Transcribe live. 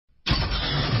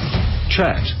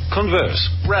Chat, converse,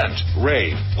 rant,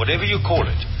 rave, whatever you call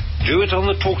it. Do it on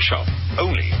the Talk Shop,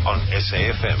 only on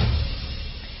SAFM.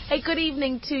 Hey, good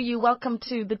evening to you. Welcome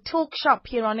to the Talk Shop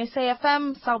here on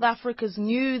SAFM, South Africa's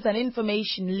news and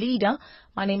information leader.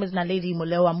 My name is Naledi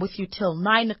Moleo. I'm with you till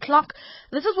 9 o'clock.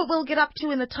 This is what we'll get up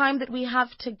to in the time that we have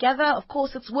together. Of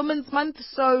course, it's Women's Month,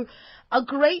 so a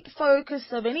great focus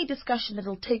of any discussion that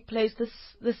will take place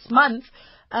this month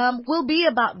will be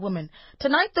about women.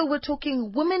 Tonight, though, we're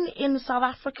talking women in South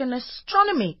African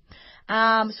astronomy.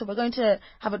 So we're going to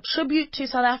have a tribute to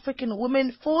South African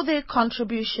women for their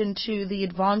contribution to the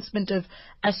advancement of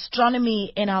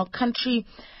astronomy in our country.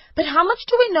 But how much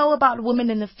do we know about women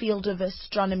in the field of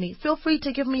astronomy? Feel free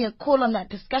to give me a call on that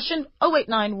discussion,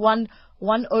 0891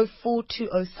 104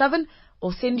 207,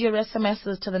 or send your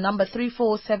SMSs to the number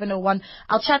 34701.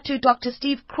 I'll chat to Dr.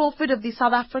 Steve Crawford of the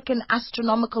South African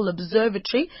Astronomical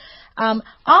Observatory.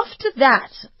 After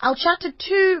that, I'll chat to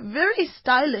two very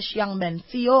stylish young men,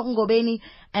 Theo Ngobeni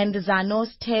and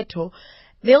Zanos Teto.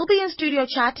 They'll be in studio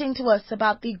chatting to us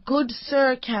about the Good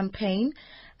Sir campaign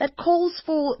that calls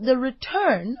for the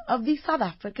return of the South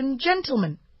African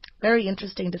gentleman. Very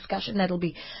interesting discussion that'll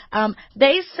be.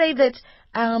 They say that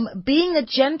being a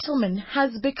gentleman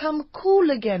has become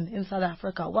cool again in South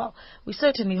Africa. Well, we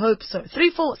certainly hope so.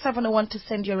 34701 to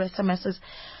send your SMSs.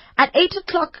 At 8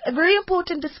 o'clock, a very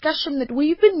important discussion that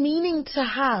we've been meaning to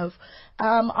have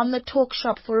on the Talk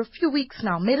Shop for a few weeks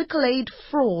now, medical aid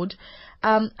fraud.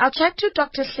 I'll chat to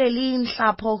Dr. Celine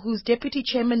Sapo, who's Deputy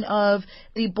Chairman of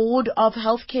the Board of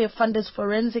Healthcare Funders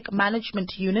Forensic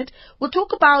Management Unit. We'll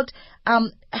talk about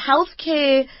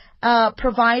healthcare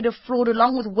provider fraud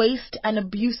along with waste and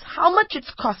abuse, how much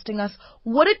it's costing us,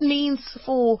 what it means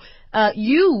for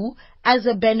you as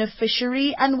a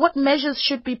beneficiary, and what measures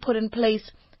should be put in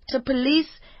place to police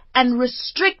and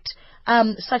restrict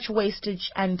such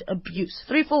wastage and abuse.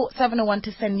 34701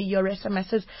 to send me your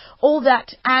SMSs. All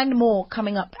that and more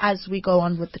coming up as we go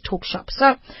on with the Talk Shop.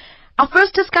 So, our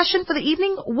first discussion for the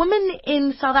evening, women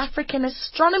in South African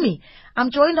astronomy.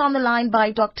 I'm joined on the line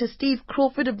by Dr. Steve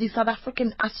Crawford of the South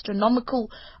African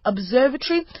Astronomical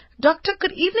Observatory. Doctor,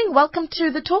 good evening. Welcome to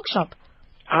the Talk Shop.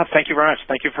 Thank you very much.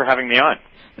 Thank you for having me on.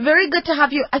 Very good to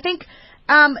have you. I think,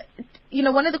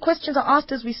 one of the questions I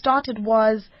asked as we started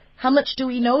was, how much do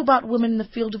we know about women in the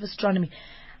field of astronomy?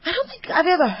 I don't think I've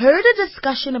ever heard a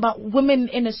discussion about women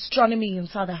in astronomy in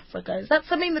South Africa. Is that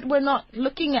something that we're not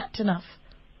looking at enough?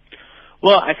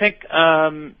 Well, I think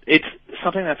it's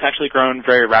something that's actually grown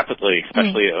very rapidly,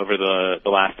 especially over the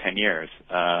last 10 years,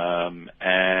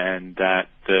 and that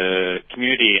the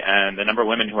community and the number of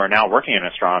women who are now working in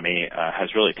astronomy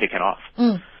has really taken off.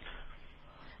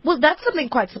 Well, that's something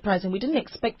quite surprising. We didn't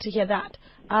expect to hear that.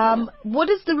 What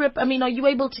is are you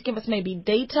able to give us maybe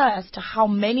data as to how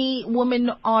many women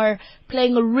are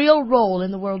playing a real role in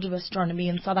the world of astronomy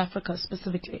in South Africa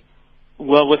specifically?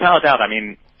 Well, without a doubt. I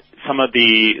mean, some of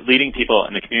the leading people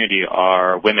in the community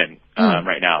are women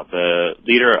right now. The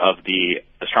leader of the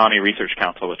Astronomy Research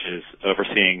Council, which is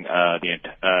overseeing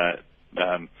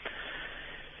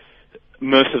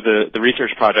most of the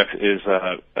research projects, is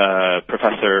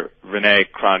Professor Renee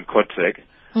Kron-Kotzig.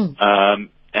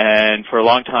 And for a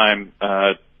long time,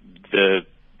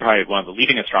 probably one of the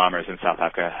leading astronomers in South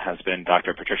Africa has been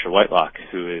Dr. Patricia Whitelock,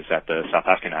 who is at the South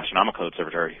African Astronomical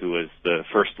Observatory, who was the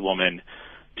first woman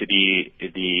to be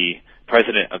the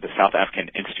president of the South African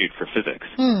Institute for Physics.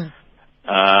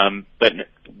 But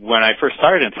when I first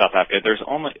started in South Africa,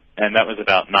 and that was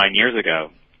about 9 years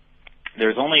ago,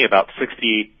 there's only about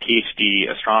 60 PhD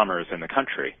astronomers in the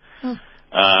country.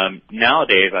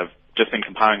 Nowadays, I've just been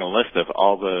compiling a list of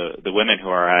all the women who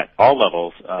are at all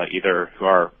levels, either who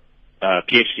are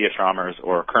PhD astronomers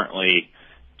or currently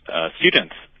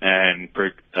students and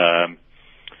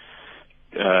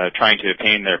trying to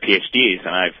obtain their PhDs.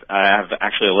 And I have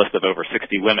actually a list of over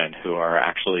 60 women who are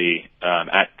actually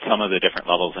at some of the different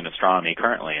levels in astronomy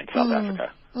currently in South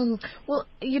Africa. Well,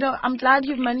 I'm glad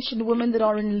you've mentioned women that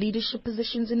are in leadership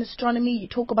positions in astronomy. You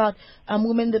talk about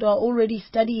women that are already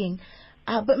studying.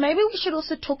 But maybe we should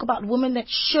also talk about women that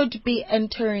should be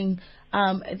entering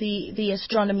the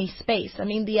astronomy space. I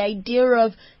mean, the idea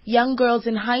of young girls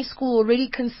in high school already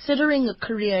considering a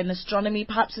career in astronomy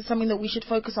perhaps is something that we should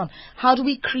focus on. How do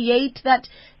we create that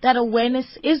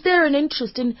awareness? Is there an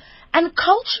interest in, and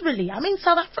culturally, I mean,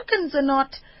 South Africans are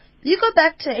not, you go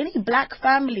back to any black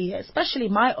family, especially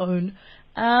my own,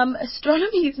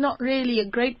 astronomy is not really a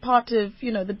great part of,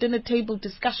 the dinner table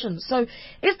discussion. So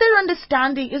is there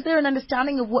an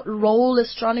understanding of what role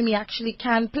astronomy actually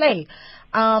can play?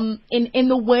 in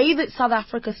the way that South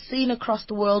Africa is seen across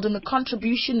the world and the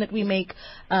contribution that we make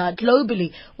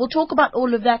globally. We'll talk about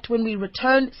all of that when we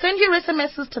return. Send your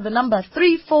SMSs to the number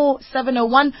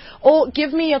 34701 or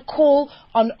give me a call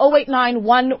on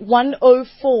 0891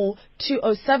 104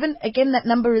 207. Again, that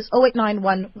number is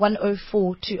 0891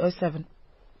 104 207.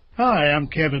 Hi, I'm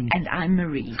Kevin. And I'm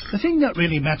Marie. The thing that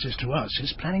really matters to us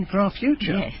is planning for our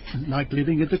future. Yes. Like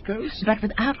living at the coast. But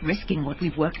without risking what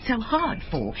we've worked so hard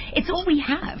for. It's all we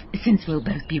have, since we'll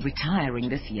both be retiring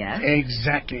this year.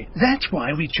 Exactly. That's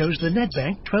why we chose the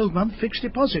Nedbank 12-month fixed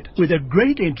deposit. With a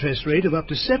great interest rate of up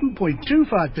to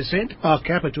 7.25%, our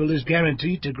capital is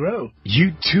guaranteed to grow.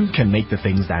 You too can make the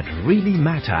things that really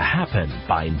matter happen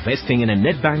by investing in a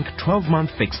Nedbank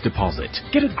 12-month fixed deposit.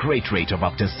 Get a great rate of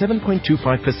up to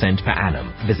 7.25% per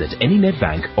annum. Visit any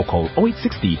Nedbank or call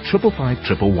 0860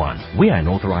 555 111. We are an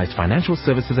authorized financial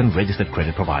services and registered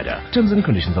credit provider. Terms and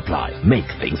conditions apply. Make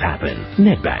things happen.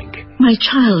 Nedbank. My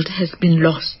child has been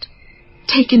lost,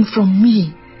 taken from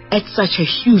me at such a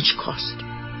huge cost.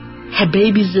 Her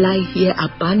babies lie here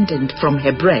abandoned from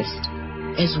her breast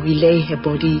as we lay her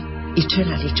body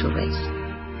eternally to rest.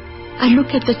 I look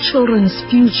at the children's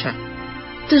future.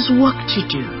 There's work to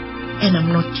do, and I'm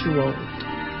not too old.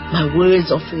 My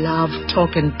words of love,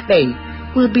 talk and play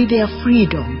will be their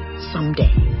freedom someday.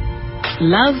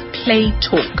 Love, play,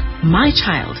 talk. My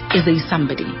child is a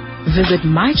somebody. Visit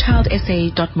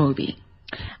mychildsa.mobi.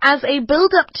 As a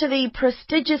build-up to the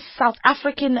prestigious South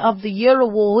African of the Year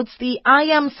Awards, the I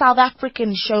Am South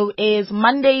African show airs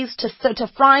Mondays to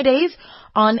Fridays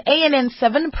on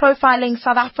ANN7, profiling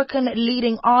South African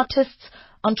leading artists,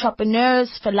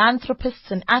 entrepreneurs, philanthropists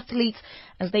and athletes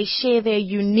as they share their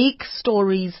unique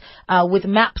stories with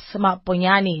Maps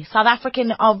Maponyani. South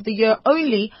African of the Year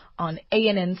only on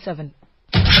ANN7.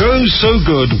 Show's so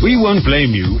good, we won't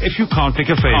blame you if you can't pick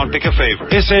a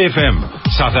favorite. SAFM,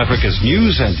 South Africa's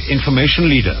news and information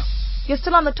leader. You're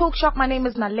still on the Talk Shop. My name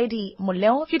is Naledi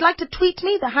Moleo. If you'd like to tweet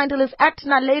me, the handle is at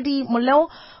Naledi Moleo.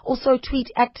 Also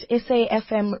tweet at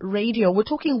SAFM Radio. We're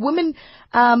talking women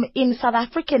in South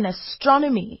African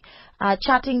astronomy.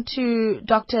 Chatting to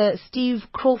Dr. Steve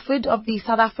Crawford of the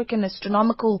South African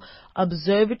Astronomical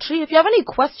Observatory. If you have any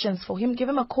questions for him, give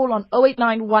him a call on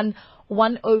 0891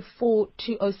 104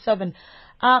 207.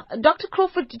 Dr.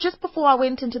 Crawford, just before I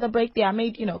went into the break there, I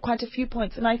made, quite a few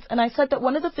points. And I said that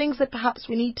one of the things that perhaps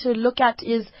we need to look at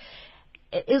is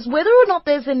whether or not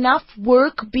there's enough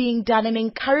work being done in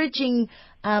encouraging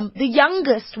the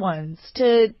youngest ones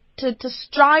to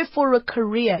strive for a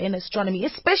career in astronomy,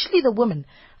 especially the women.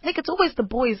 I think it's always the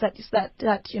boys that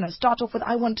start off with,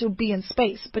 I want to be in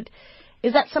space. But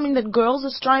is that something that girls are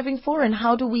striving for, and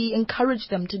how do we encourage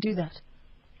them to do that?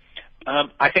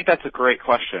 I think that's a great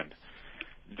question.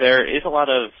 There is a lot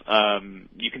of,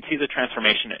 you can see the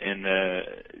transformation in the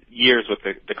years with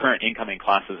the current incoming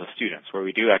classes of students, where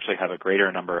we do actually have a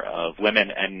greater number of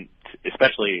women, and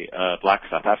especially black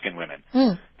South African women,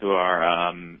 who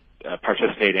are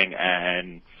participating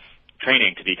and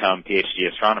training to become PhD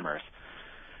astronomers.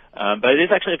 But it is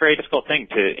actually a very difficult thing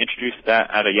to introduce that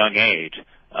at a young age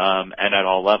and at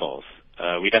all levels.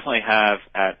 We definitely have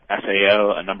at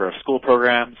SAO a number of school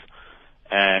programs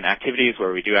and activities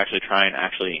where we do actually try and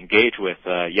actually engage with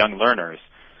young learners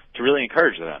to really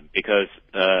encourage them, because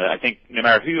I think no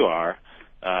matter who you are,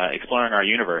 exploring our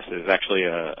universe is actually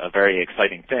a very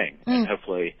exciting thing, and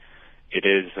hopefully it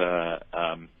is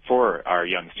for our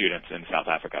young students in South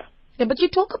Africa. Yeah, but you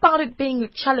talk about it being a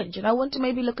challenge, and I want to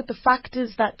maybe look at the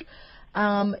factors that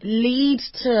lead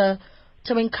to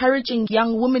encouraging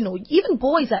young women, or even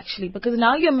boys actually, because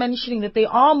now you're mentioning that there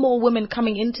are more women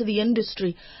coming into the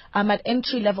industry at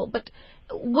entry level. But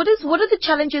what are the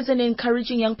challenges in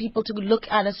encouraging young people to look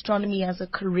at astronomy as a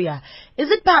career? Is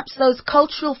it perhaps those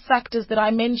cultural factors that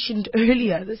I mentioned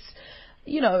earlier, this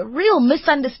real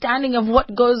misunderstanding of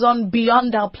what goes on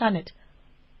beyond our planet?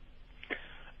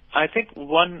 I think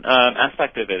one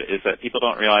aspect of it is that people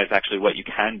don't realize actually what you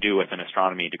can do with an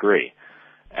astronomy degree.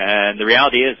 And the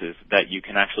reality is that you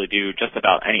can actually do just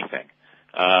about anything.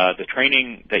 The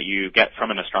training that you get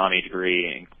from an astronomy degree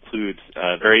includes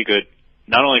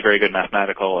not only very good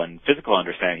mathematical and physical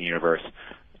understanding of the universe,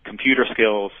 computer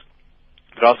skills,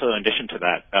 but also in addition to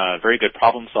that, very good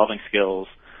problem-solving skills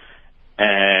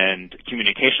and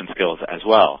communication skills as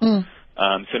well.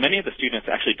 So many of the students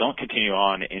actually don't continue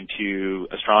on into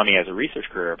astronomy as a research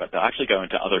career, but they'll actually go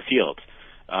into other fields.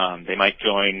 They might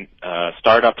join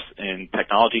startups in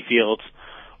technology fields,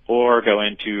 or go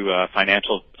into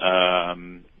financial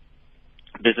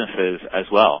businesses as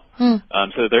well.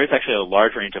 So there is actually a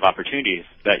large range of opportunities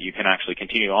that you can actually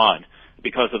continue on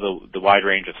because of the wide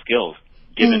range of skills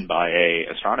given by a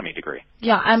astronomy degree.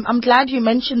 Yeah, I'm glad you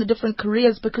mentioned the different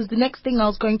careers, because the next thing I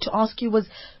was going to ask you was,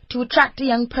 to attract a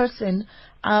young person,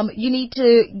 you need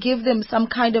to give them some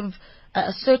kind of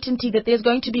certainty that there's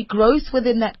going to be growth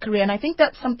within that career, and I think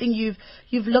that's something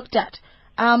you've looked at.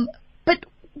 But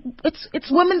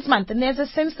it's Women's Month, and there's a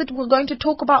sense that we're going to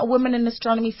talk about women in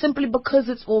astronomy simply because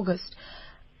it's August.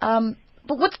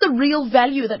 But what's the real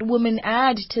value that women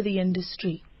add to the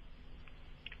industry?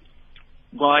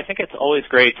 Well, I think it's always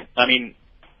great. I mean,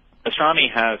 astronomy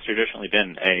has traditionally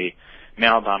been a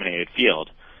male-dominated field,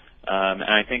 and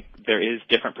I think there is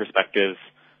different perspectives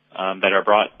that are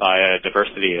brought by a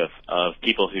diversity of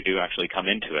people who do actually come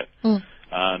into it.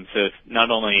 So it's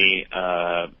not only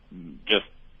just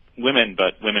women,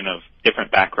 but women of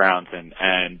different backgrounds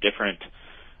and different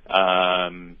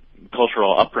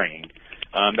cultural upbringing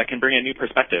that can bring a new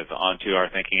perspective onto our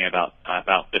thinking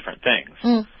about different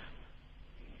things.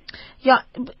 Yeah,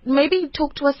 maybe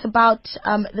talk to us about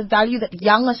the value that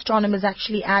young astronomers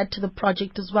actually add to the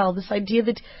project as well. This idea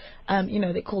that,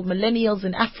 they're called millennials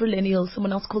and afrilineals.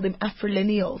 Someone else called them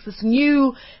afrilineals. This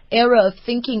new era of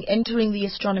thinking entering the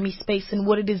astronomy space and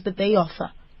what it is that they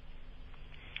offer.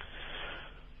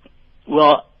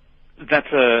 Well,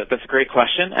 that's a great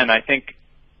question, and I think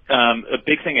a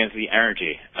big thing is the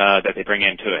energy that they bring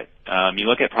into it. You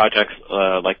look at projects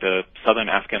like the Southern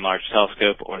African Large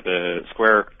Telescope or the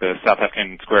South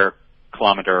African Square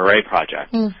Kilometer Array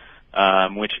project,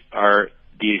 which are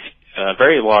these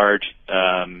very large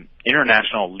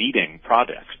international leading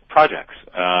projects,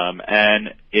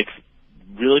 and it's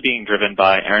really being driven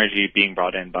by energy being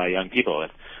brought in by young people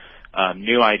with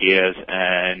new ideas,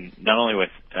 and not only with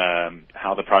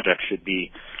how the project should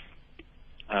be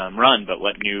run, but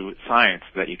what new science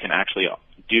that you can actually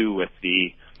do with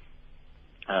the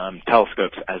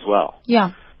telescopes as well.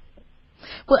 Yeah.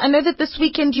 Well, I know that this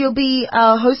weekend you'll be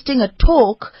hosting a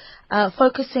talk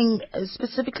focusing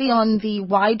specifically on the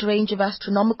wide range of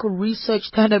astronomical research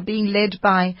that are being led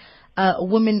by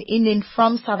women in and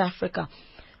from South Africa.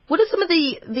 What are some of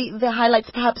the highlights,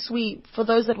 perhaps for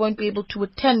those that won't be able to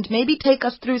attend, maybe take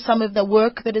us through some of the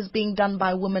work that is being done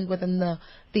by women within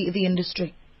the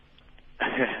industry?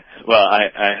 Well,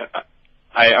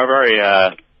 I already,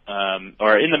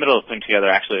 or in the middle of putting together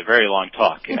actually a very long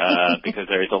talk, because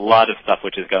there is a lot of stuff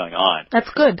which is going on. That's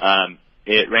good.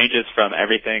 It ranges from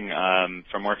everything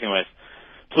from working with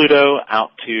Pluto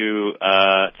out to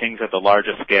things at the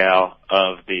largest scale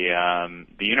of the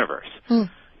universe. Some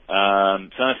of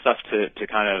the stuff to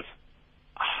kind of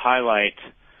highlight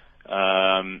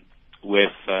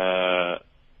with some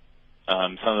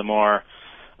of the more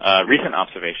recent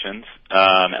observations,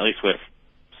 at least with,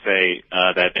 say,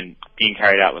 that have been being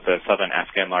carried out with the Southern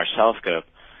African Large Telescope,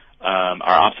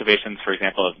 are observations, for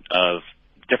example, of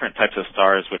different types of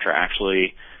stars which are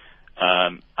actually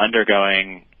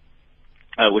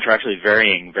which are actually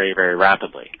varying very, very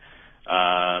rapidly.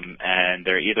 And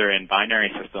they're either in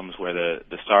binary systems where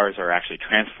the stars are actually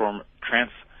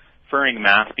transferring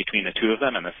mass between the two of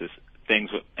them, and this is things,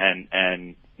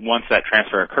 and once that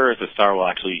transfer occurs, the star will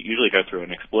actually usually go through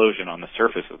an explosion on the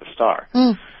surface of the star.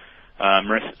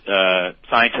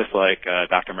 Scientists like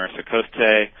Dr. Marissa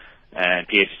Koste and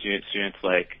PhD students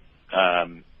like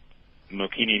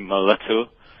Mokini Moletu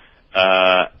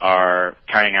are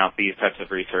carrying out these types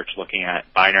of research looking at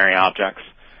binary objects.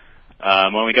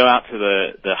 When we go out to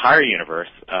the higher universe,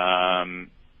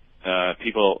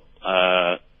 people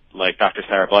like Dr.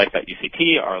 Sarah Blythe at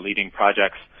UCT are leading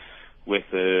projects with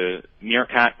the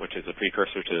Meerkat, which is a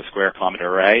precursor to the Square Kilometer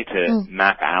Array, to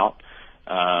map out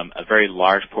a very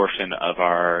large portion of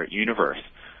our universe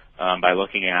by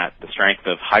looking at the strength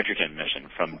of hydrogen emission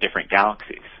from different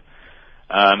galaxies.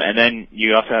 And then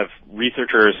you also have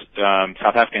researchers,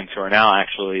 South Africans, who are now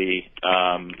actually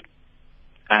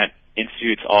at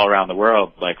institutes all around the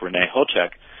world, like Renee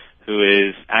Holchek, who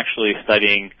is actually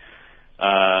studying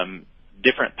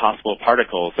different possible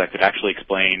particles that could actually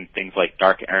explain things like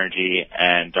dark energy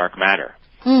and dark matter.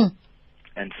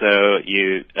 And so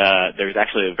there's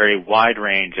actually a very wide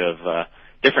range of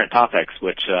different topics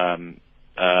which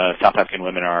South African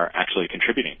women are actually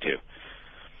contributing to.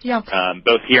 Yeah.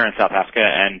 Both here in South Africa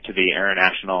and to the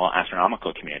international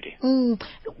astronomical community.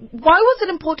 Why was it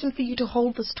important for you to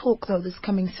hold this talk, though, this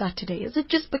coming Saturday? Is it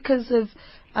just because of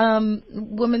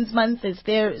Women's Month? Is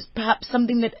there perhaps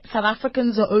something that South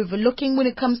Africans are overlooking when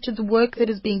it comes to the work that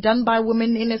is being done by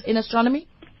women in astronomy?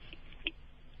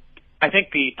 I think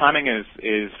the timing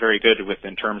is very good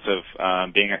in terms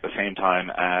of being at the same time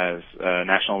as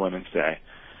National Women's Day.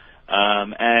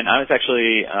 And I was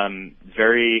actually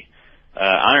very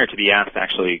honored to be asked to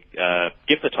actually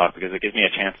give the talk, because it gives me a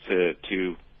chance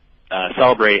to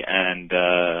celebrate and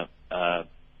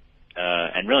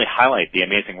really highlight the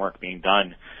amazing work being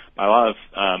done by a lot of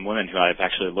women who I've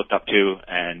actually looked up to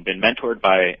and been mentored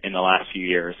by in the last few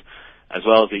years, as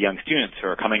well as the young students who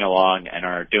are coming along and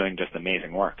are doing just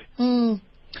amazing work.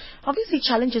 Obviously,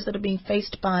 challenges that are being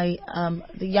faced by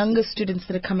the younger students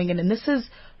that are coming in, and this is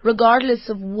regardless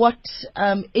of what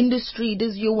industry it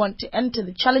is you want to enter.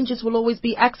 The challenges will always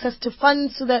be access to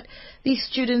funds so that these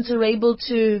students are able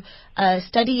to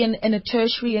study in a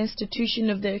tertiary institution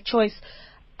of their choice.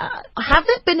 Have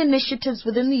there been initiatives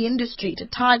within the industry to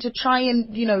try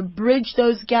and bridge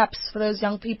those gaps for those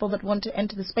young people that want to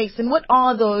enter the space? And what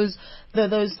are those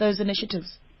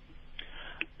initiatives?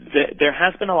 There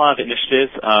has been a lot of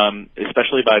initiatives,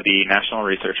 especially by the National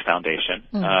Research Foundation,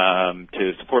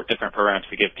 to support different programs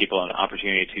to give people an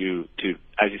opportunity to,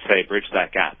 as you say, bridge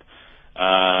that gap.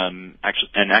 One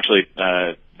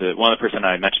of the person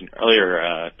I mentioned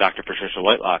earlier, Dr. Patricia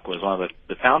Whitelock, was one of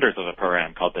the founders of a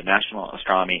program called the National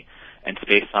Astronomy and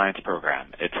Space Science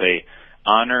Program. It's a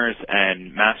honors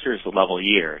and master's level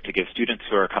year to give students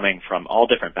who are coming from all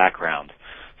different backgrounds,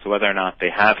 so whether or not they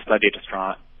have studied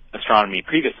astronomy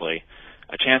previously,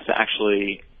 a chance to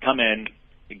actually come in,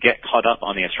 get caught up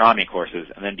on the astronomy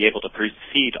courses, and then be able to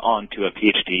proceed on to a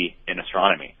PhD in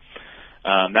astronomy.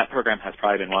 That program has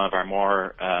probably been one of our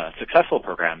more successful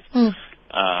programs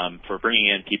for bringing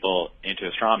in people into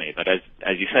astronomy. But as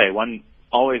you say,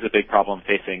 always a big problem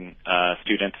facing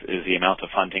students is the amount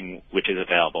of funding which is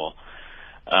available.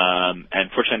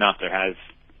 And fortunately enough, there has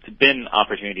been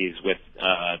opportunities with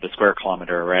the Square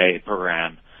Kilometer Array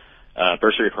program,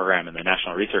 bursary program in the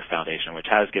National Research Foundation, which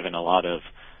has given a lot of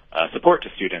support to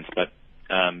students. But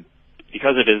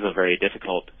because it is a very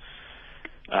difficult,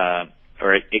 I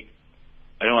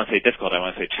don't want to say difficult, I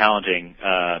want to say challenging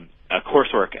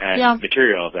coursework and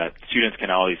material, that students can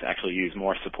always actually use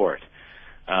more support.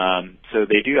 So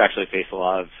they do actually face a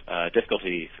lot of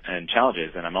difficulties and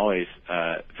challenges, and I'm always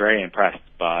very impressed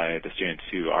by the students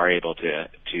who are able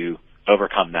to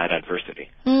overcome that adversity.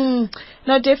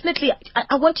 No, definitely.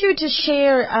 I want you to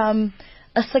share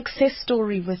a success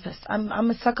story with us. I'm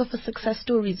a sucker for success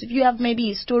stories. If you have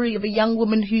maybe a story of a young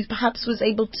woman who perhaps was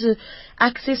able to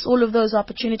access all of those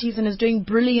opportunities and is doing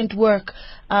brilliant work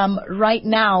right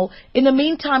now. In the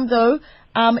meantime, though,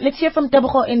 let's hear from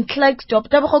Tebogo in Klerksdorp.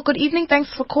 Tebogo, good evening.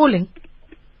 Thanks for calling.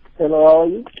 Hello, how are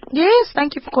you? Yes,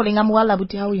 thank you for calling. I'm well,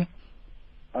 Abuti. How are you?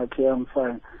 Okay, I'm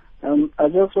fine. I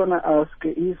just want to ask,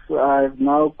 if I've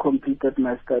now completed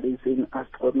my studies in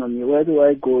astronomy, where do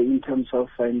I go in terms of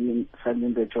finding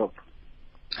the job?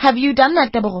 Have you done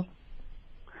that, Tebogo?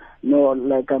 No,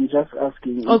 I'm just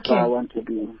asking if I want to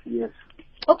be. Yes.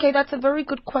 Okay, that's a very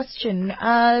good question.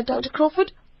 Dr.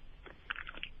 Crawford?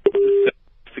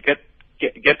 To get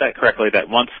that correctly, that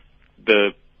once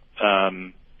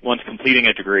completing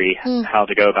a degree, how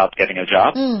to go about getting a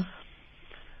job.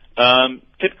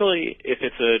 Typically, if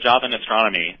it's a job in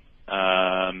astronomy,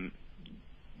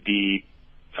 the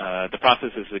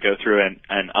process is to go through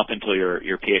and up until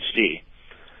your PhD,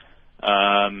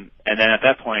 and then at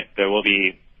that point there will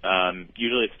be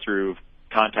usually it's through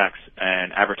contacts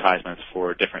and advertisements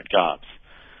for different jobs.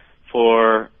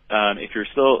 For if you're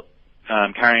still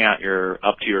carrying out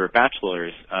up to your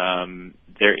bachelor's,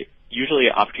 there are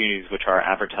usually opportunities which are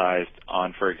advertised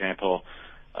on, for example,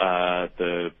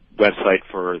 the website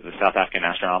for the South African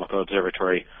Astronomical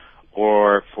Observatory,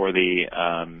 or for the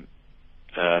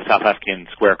South African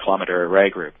Square Kilometer Array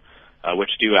Group,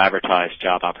 which do advertise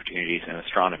job opportunities in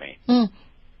astronomy.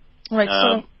 Right.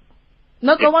 Go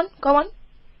on.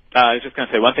 I was just going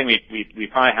to say, one thing we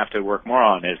probably have to work more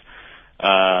on is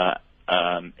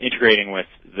integrating with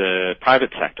the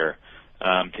private sector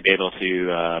to be able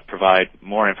to provide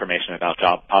more information about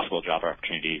possible job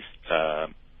opportunities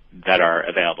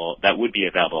that would be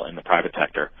available in the private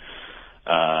sector.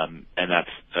 And that's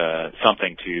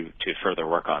something to further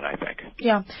work on, I think.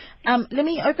 Yeah. Let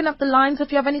me open up the lines.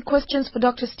 If you have any questions for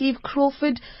Dr. Steve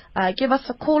Crawford, give us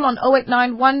a call on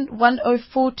 0891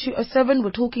 104 207.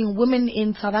 We're talking women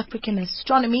in South African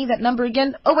astronomy. That number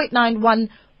again, 0891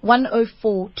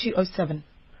 104 207.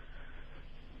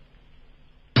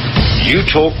 You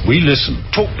talk, we listen.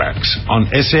 Talkbacks on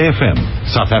SAFM,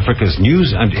 South Africa's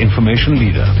news and information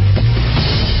leader.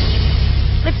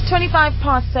 It's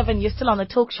 7:25. You're still on the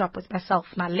Talk Shop with myself,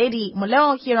 Naledi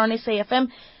Moleo, here on SAFM.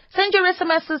 Send your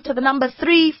SMSs to the number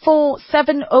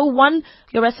 34701.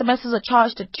 Your SMSs are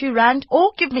charged at R2,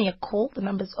 or give me a call. The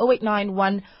number's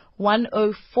 0891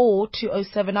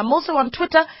 104-207. I'm also on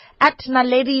Twitter at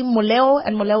Naledi Moleo,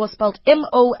 and Moleo is spelled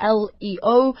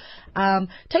Moleo.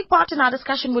 Take part in our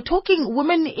discussion. We're talking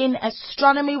women in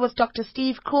astronomy with Dr.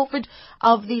 Steve Crawford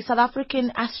of the South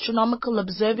African Astronomical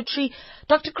Observatory.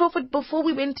 Dr. Crawford, before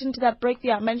we went into that break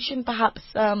there, I mentioned perhaps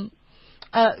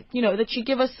that you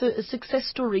give us a success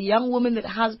story, a young woman that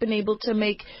has been able to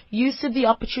make use of the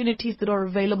opportunities that are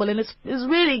available and is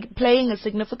really playing a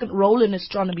significant role in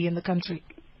astronomy in the country.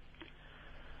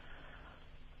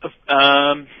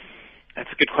 That's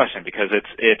a good question, because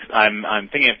I'm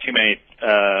thinking of too many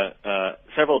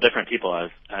several different people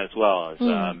as well as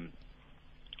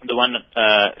the one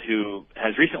who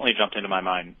has recently jumped into my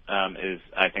mind is,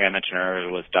 I think I mentioned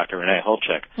earlier, was Dr. Renee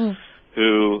Holchik,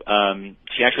 who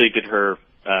she actually did her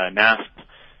NASP.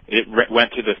 It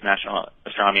went through this National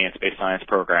Astronomy and Space Science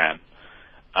program.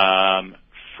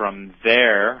 From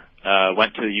there,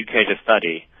 went to the UK to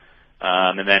study,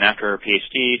 and then after her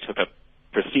PhD, took a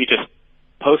prestigious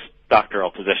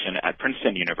postdoctoral position at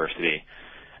Princeton University,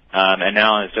 and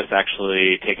now has just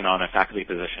actually taken on a faculty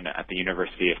position at the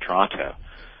University of Toronto.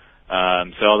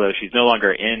 So although she's no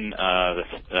longer in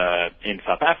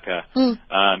South Africa,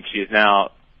 she is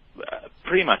now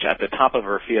pretty much at the top of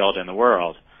her field in the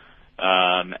world,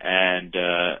 and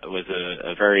was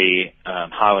a very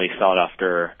highly sought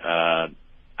after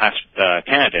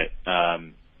candidate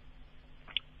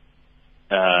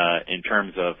in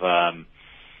terms of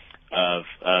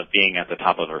being at the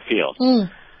top of her field.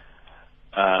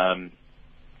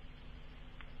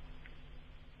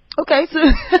 Okay, so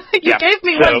you gave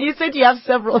me one. You said you have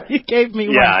several. You gave me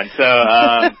one. Yeah, and so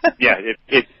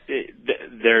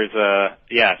there's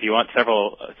if you want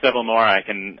several more, I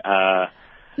can.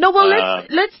 No, well,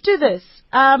 let's do this.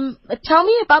 Tell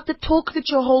me about the talk that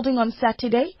you're holding on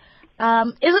Saturday.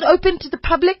 Is it open to the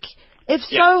public? If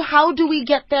so, how do we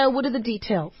get there? What are the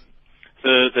details?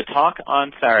 So the talk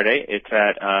on Saturday, it's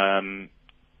at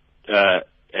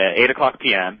 8:00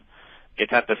 p.m.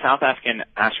 It's at the South African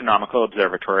Astronomical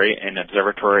Observatory in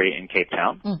Cape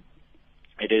Town.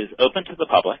 It is open to the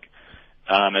public.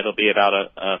 It'll be about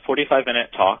a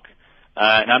 45-minute talk.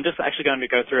 And I'm just actually going to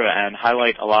go through and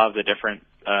highlight a lot of the different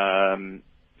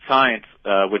science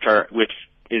which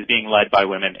is being led by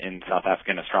women in South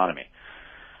African astronomy.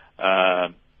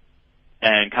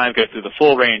 And kind of go through the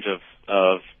full range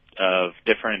of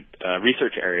different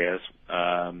research areas.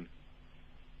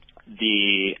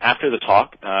 After the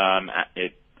talk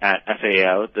at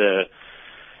SAO,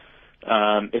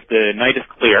 if the night is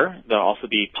clear, there'll also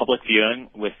be public viewing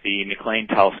with the McLean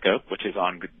telescope, which is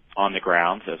on the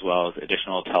grounds, as well as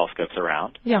additional telescopes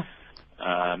around. Yeah.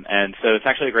 And so it's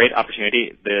actually a great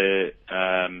opportunity.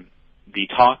 The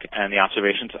talk and the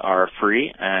observations are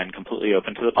free and completely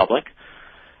open to the public,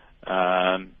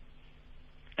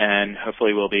 and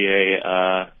hopefully will be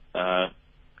a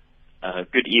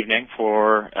good evening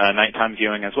for nighttime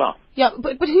viewing as well. Yeah,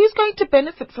 but who's going to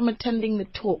benefit from attending the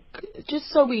talk? Just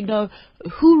so we know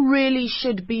who really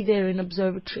should be there in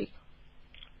observatory.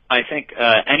 I think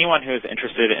anyone who is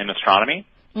interested in astronomy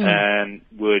and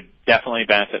would definitely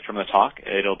benefit from the talk.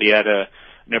 It'll be at an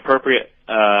appropriate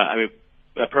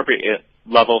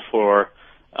level for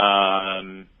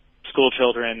school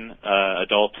children,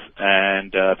 adults,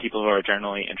 and people who are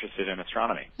generally interested in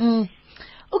astronomy.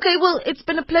 Okay, well, it's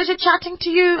been a pleasure chatting to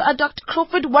you, Dr.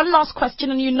 Crawford. One last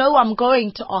question, and you know I'm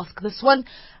going to ask this one.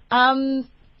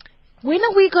 When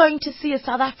are we going to see a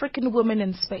South African woman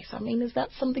in space? I mean, is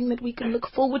that something that we can look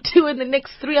forward to in the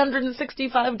next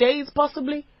 365 days,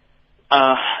 possibly?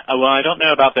 Well, I don't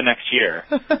know about the next year,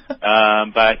 but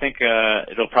I think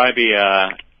it'll probably be,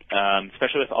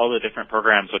 especially with all the different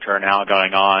programs which are now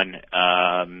going on,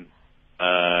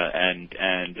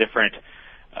 and different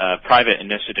private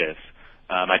initiatives.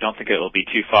 I don't think it will be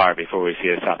too far before we see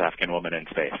a South African woman in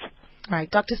space. All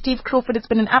right, Dr. Steve Crawford, it's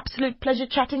been an absolute pleasure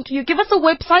chatting to you. Give us a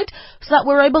website so that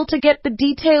we're able to get the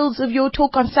details of your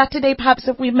talk on Saturday, perhaps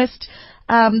if we missed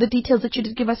the details that you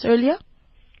did give us earlier.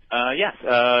 Yes,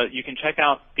 you can check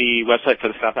out the website for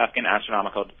the South African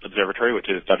Astronomical Observatory, which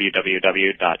is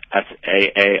www.sao.ac.za,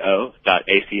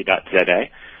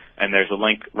 and there's a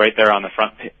link right there on the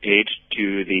front page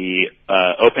to the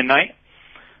open night,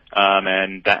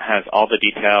 and that has all the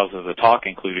details of the talk,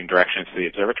 including directions to the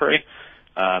observatory.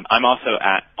 I'm also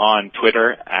on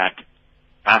Twitter at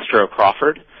Astro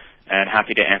Crawford, and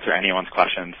happy to answer anyone's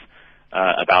questions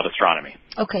about astronomy.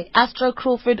 Okay, Astro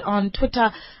Crawford on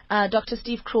Twitter, Dr.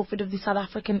 Steve Crawford of the South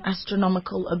African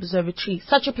Astronomical Observatory.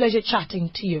 Such a pleasure chatting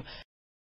to you.